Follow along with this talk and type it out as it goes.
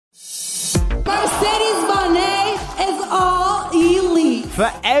are elite.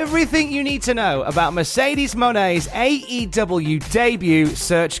 For everything you need to know about Mercedes Moné's AEW debut,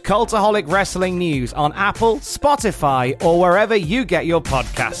 search Cultaholic Wrestling News on Apple, Spotify, or wherever you get your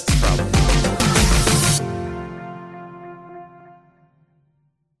podcasts from.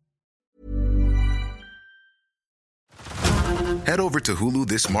 Head over to Hulu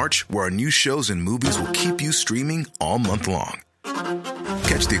this March, where our new shows and movies will keep you streaming all month long.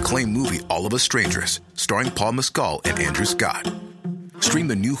 Catch the acclaimed movie All of Us Strangers, starring Paul Mescal and Andrew Scott. Stream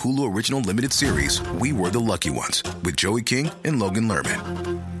the new Hulu original limited series We Were the Lucky Ones with Joey King and Logan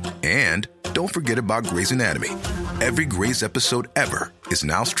Lerman. And don't forget about Grey's Anatomy. Every Grey's episode ever is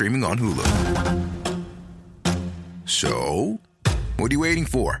now streaming on Hulu. So, what are you waiting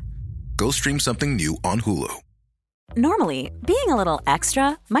for? Go stream something new on Hulu. Normally, being a little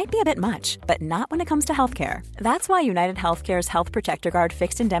extra might be a bit much, but not when it comes to healthcare. That's why United Healthcare's Health Protector Guard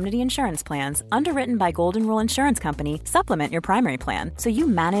fixed indemnity insurance plans, underwritten by Golden Rule Insurance Company, supplement your primary plan so you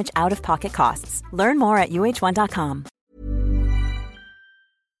manage out-of-pocket costs. Learn more at uh1.com.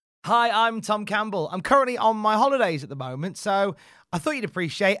 Hi, I'm Tom Campbell. I'm currently on my holidays at the moment, so I thought you'd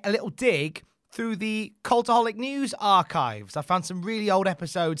appreciate a little dig through the Cultaholic News archives. I found some really old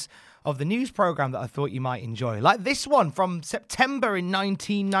episodes of the news programme that I thought you might enjoy, like this one from September in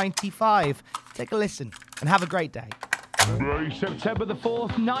 1995. Take a listen and have a great day. September the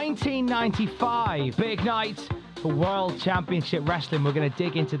 4th, 1995. Big night for World Championship Wrestling. We're going to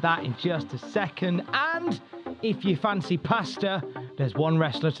dig into that in just a second. And if you fancy pasta, there's one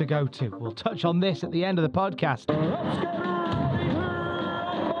wrestler to go to. We'll touch on this at the end of the podcast.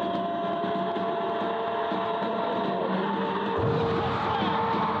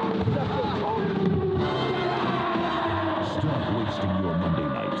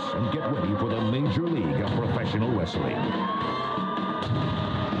 And get ready for the Major League of Professional Wrestling.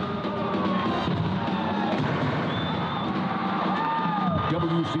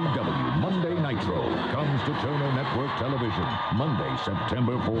 WCW Monday Nitro comes to Turner Network Television Monday,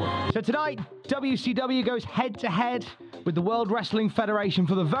 September 4th. So tonight, WCW goes head-to-head with the World Wrestling Federation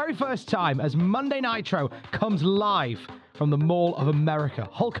for the very first time as Monday Nitro comes live from the Mall of America.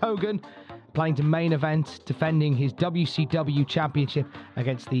 Hulk Hogan planning to main event, defending his WCW championship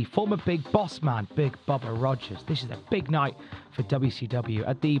against the former Big Boss Man, Big Bubba Rogers. This is a big night for WCW.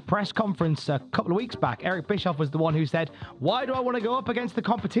 At the press conference a couple of weeks back, Eric Bischoff was the one who said, "Why do I want to go up against the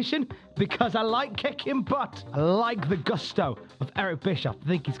competition? Because I like kicking butt." I like the gusto of Eric Bischoff. I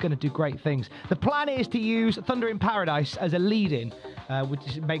think he's going to do great things. The plan is to use Thunder in Paradise as a lead-in,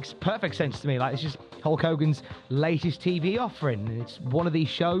 which makes perfect sense to me. Like, it's just Hulk Hogan's latest TV offering. And it's one of these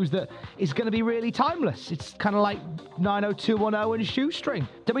shows that is going to be really timeless. It's kind of like 90210 and Shoestring.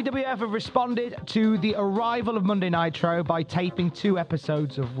 WWF have responded to the arrival of Monday Nitro by taping 2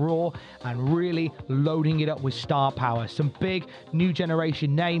 episodes of Raw and really loading it up with star power. Some big new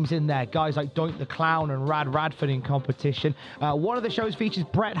generation names in there. Guys like Doink the Clown and Rad Radford in competition. One of the shows features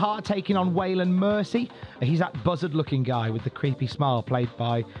Bret Hart taking on Waylon Mercy. He's that buzzard-looking guy with the creepy smile played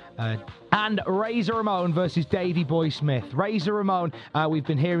by... and Razor Ramon versus Davey Boy Smith. Razor Ramon, we've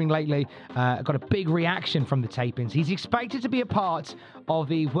been hearing lately, got a big reaction from the tapings. He's expected to be a part of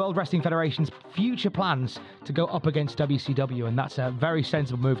the World Wrestling Federation's future plans to go up against WCW, and that's a very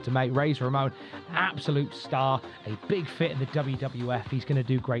sensible move to make. Razor Ramon, absolute star, a big fit in the WWF. He's going to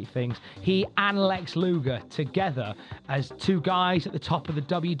do great things. He and Lex Luger together as 2 guys at the top of the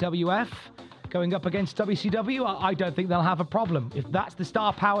WWF. Going up against WCW, I don't think they'll have a problem. If that's the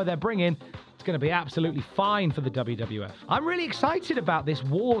star power they're bringing, it's going to be absolutely fine for the WWF. I'm really excited about this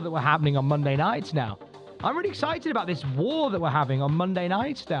war that we're having on Monday nights now. I'm really excited about this war that we're having on Monday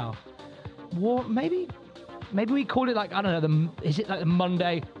nights now. War, maybe we call it like, I don't know, is it like a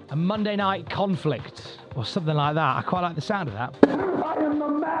Monday night conflict or something like that? I quite like the sound of that. I am the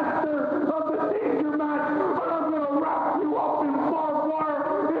master of the danger match, but I'm going to wrap you up in barbed wire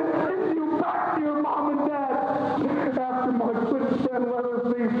and send you back to your mom and dad. After my good friend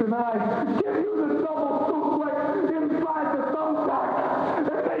Leatherface and I give you the double suplex inside the thumbtack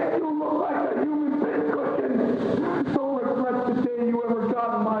and make you look like a human pincushion. Don't regret the day you ever got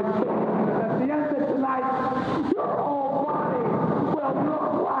in my face. At the end of tonight, your whole body will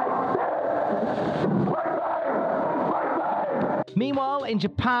look like this. Bye-bye. Meanwhile, in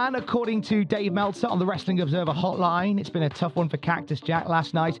Japan, according to Dave Meltzer on the Wrestling Observer hotline, it's been a tough one for Cactus Jack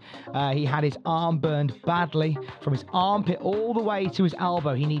last night. He had his arm burned badly from his armpit all the way to his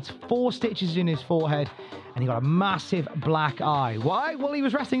elbow. He needs 4 stitches in his forehead and he got a massive black eye. Why? Well, he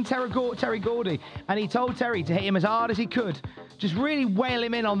was wrestling Terry Gordy, and he told Terry to hit him as hard as he could. Just really wail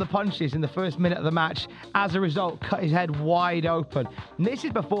him in on the punches in the first minute of the match. As a result, cut his head wide open. And this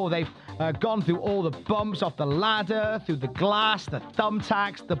is before they've gone through all the bumps off the ladder, through the glass, the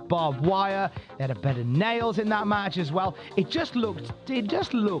thumbtacks, the barbed wire. They had a bed of nails in that match as well. It just looked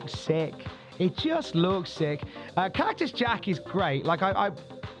sick. It just looks sick. Cactus Jack is great. Like,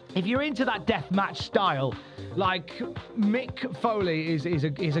 if you're into that death match style, like, Mick Foley is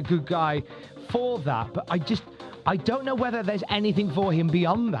a good guy for that. But I don't know whether there's anything for him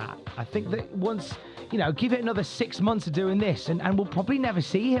beyond that. I think that once, give it another 6 months of doing this, and we'll probably never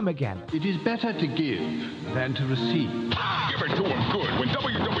see him again. It is better to give than to receive. Give it to him good when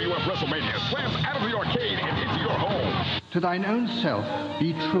WWF WrestleMania slams out of the arcade and into your home. To thine own self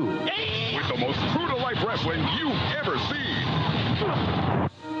be true. With the most true-to-life wrestling you've ever seen.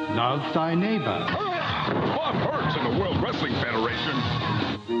 Love thy neighbor. Bob Hurts in the World Wrestling Federation.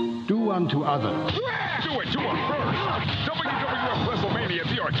 Do unto others. Do it to him first. WWF WrestleMania,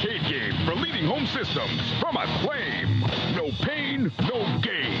 the arcade game for leading home systems from Acclaim. No pain, no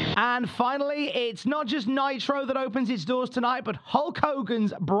gain. And finally, it's not just Nitro that opens its doors tonight, but Hulk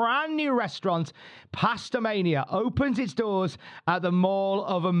Hogan's brand new restaurant, Pastamania, opens its doors at the Mall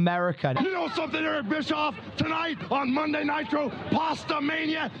of America. You know something, Eric Bischoff? Tonight on Monday Nitro,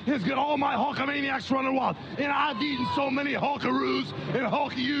 Pastamania has got all my Hulkamaniacs running wild. And I've eaten so many Hulkaroos and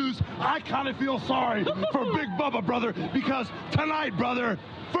Hulkyous, I kind of feel sorry for Big Bubba, brother, because tonight, brother,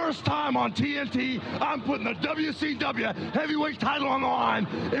 first time on TNT, I'm putting the WCW heavyweight title on the line,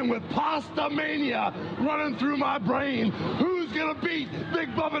 and with Pastamania running through my brain, who's gonna beat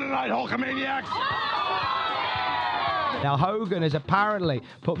Big Bubba tonight, Hulkamaniacs? Now, Hogan has apparently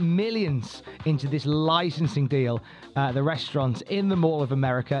put millions into this licensing deal, the restaurants in the Mall of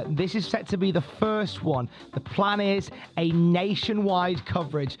America. This is set to be the first one. The plan is a nationwide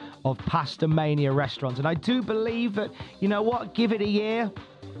coverage of Pastamania restaurants. And I do believe that, give it a year,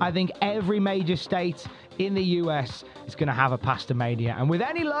 I think every major state in the US is going to have a Pastamania. And with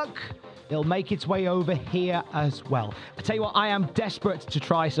any luck, it'll make its way over here as well. I tell you what, I am desperate to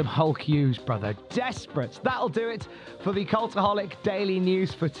try some Hulk Hughes, brother. Desperate. That'll do it for the Cultaholic Daily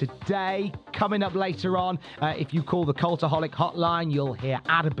News for today. Coming up later on, if you call the Cultaholic hotline, you'll hear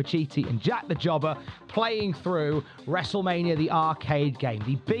Adam Pacitti and Jack the Jobber playing through WrestleMania, the arcade game.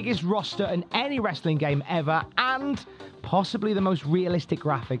 The biggest roster in any wrestling game ever, and possibly the most realistic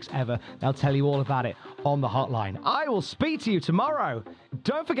graphics ever. They'll tell you all about it on the hotline. I will speak to you tomorrow.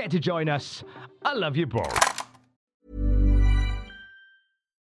 Don't forget to join us. I love you both.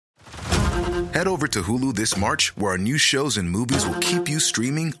 Head over to Hulu this March, where our new shows and movies will keep you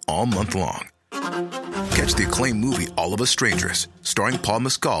streaming all month long. Catch the acclaimed movie All of Us Strangers, starring Paul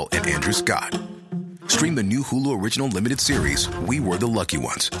Mescal and Andrew Scott. Stream the new Hulu original limited series We Were the Lucky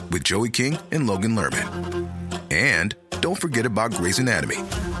Ones with Joey King and Logan Lerman. And don't forget about Grey's Anatomy.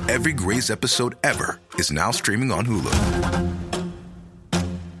 Every Grey's episode ever is now streaming on Hulu.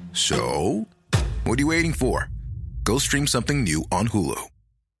 So, what are you waiting for? Go stream something new on Hulu.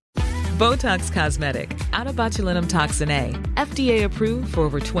 Botox Cosmetic, out of botulinum toxin A, FDA approved for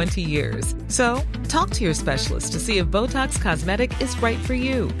over 20 years. So, talk to your specialist to see if Botox Cosmetic is right for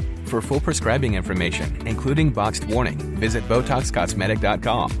you. For full prescribing information, including boxed warning, visit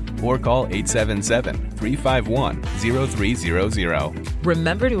BotoxCosmetic.com or call 877-351-0300.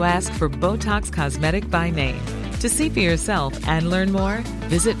 Remember to ask for Botox Cosmetic by name. To see for yourself and learn more,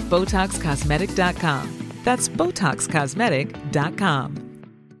 visit BotoxCosmetic.com. That's BotoxCosmetic.com.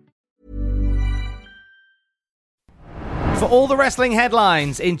 For all the wrestling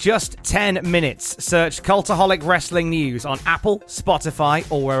headlines in just 10 minutes, search Cultaholic Wrestling News on Apple, Spotify,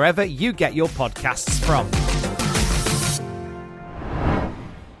 or wherever you get your podcasts from.